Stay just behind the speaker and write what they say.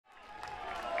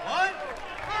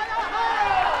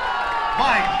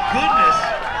My goodness.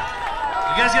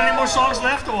 You guys got any more songs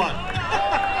left or what?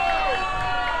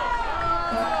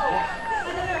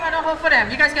 I don't hope for them.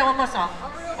 You guys get one more song.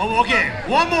 Oh, okay.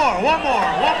 One more. Okay.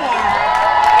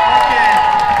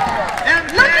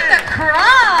 EMKE. Look at the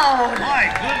crowd. My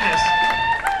goodness.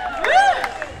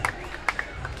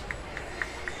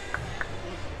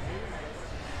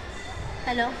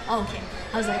 Hello? Oh, okay.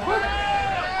 I was like, what?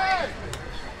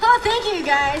 Oh, thank you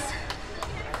guys.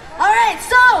 Alright,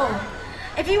 so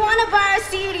if you want to buy a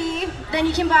CD, then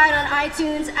you can buy it on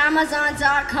iTunes,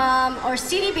 Amazon.com, or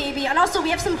CD Baby. And also we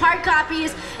have some hard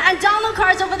copies and download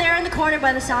cards over there in the corner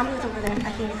by the sound booth over there,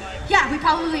 I think. Yeah, we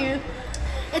probably do.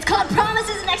 It's called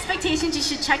Promises and Expectations. You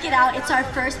should check it out. It's our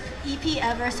first EP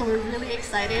ever, so we're really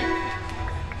excited.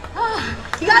 Oh,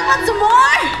 you guys want some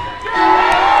more?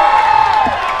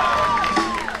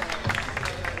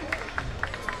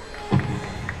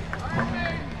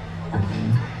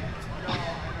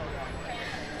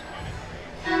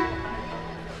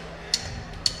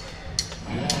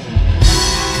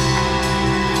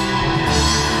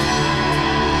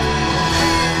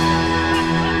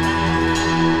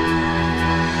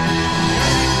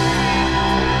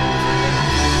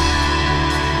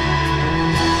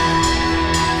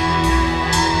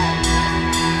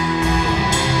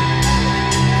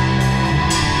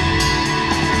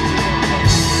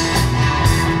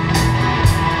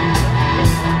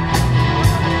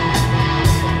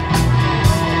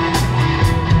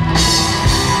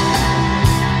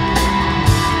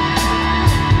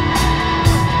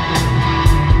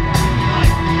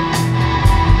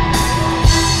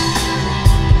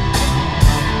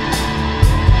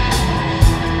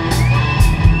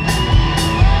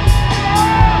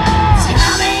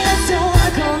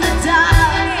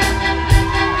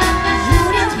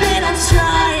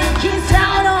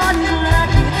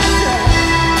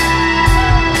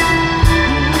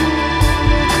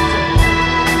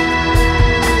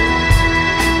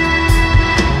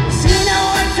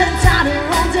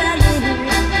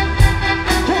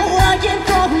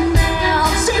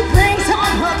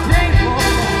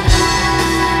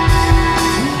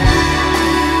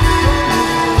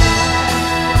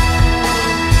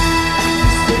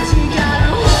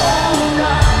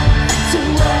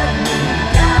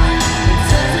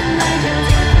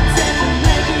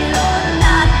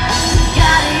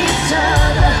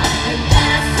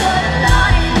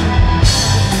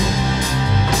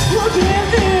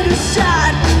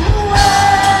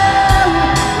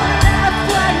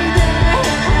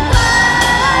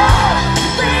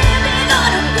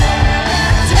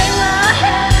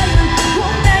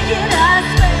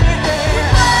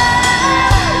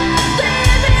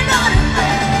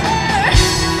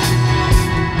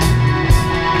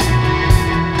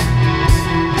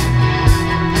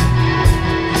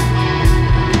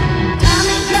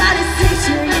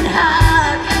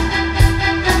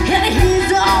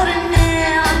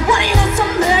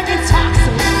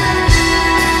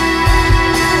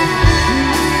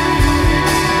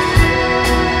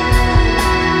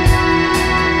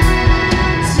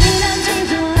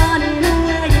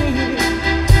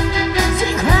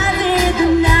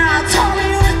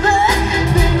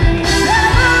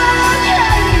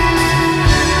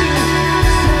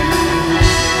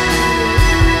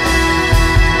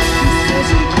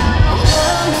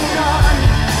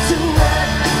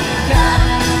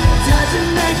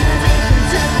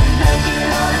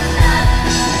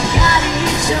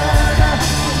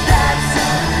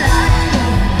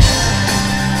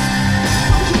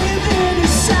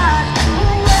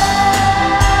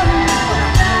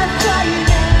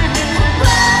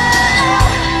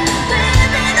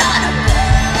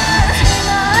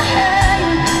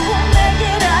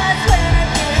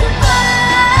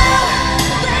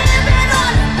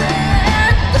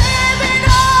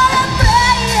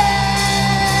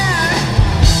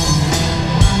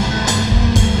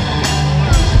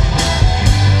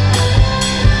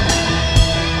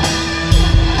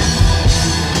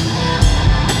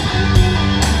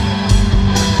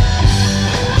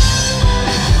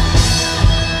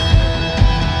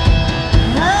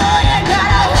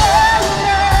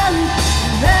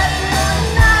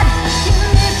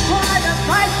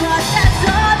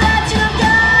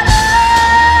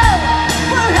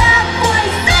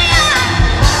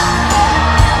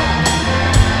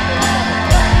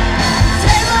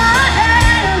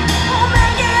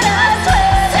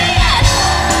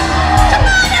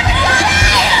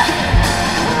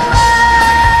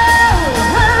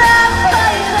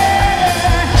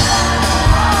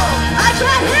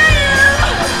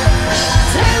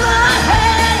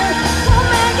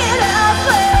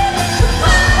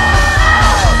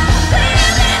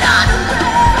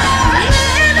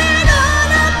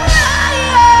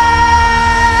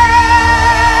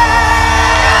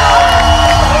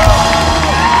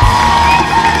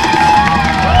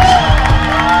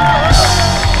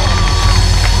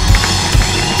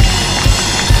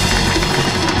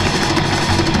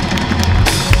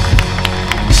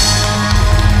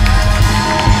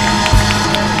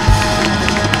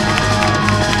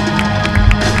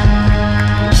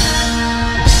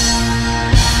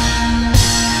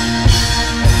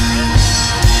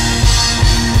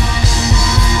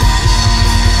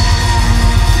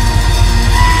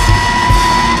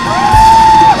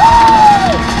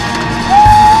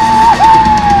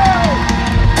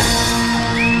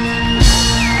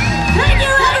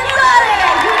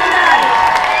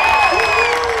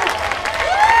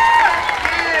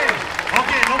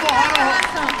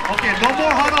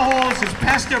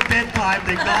 bedtime.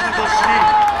 They gotta go sleep.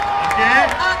 Okay?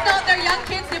 No, they're young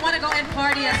kids. They want to go and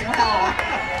party as well.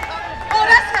 Oh,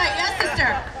 that's right. Yes, sister.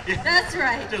 Yeah. That's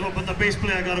right. But the bass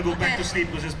player gotta go back to sleep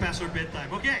because it's past her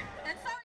bedtime. Okay.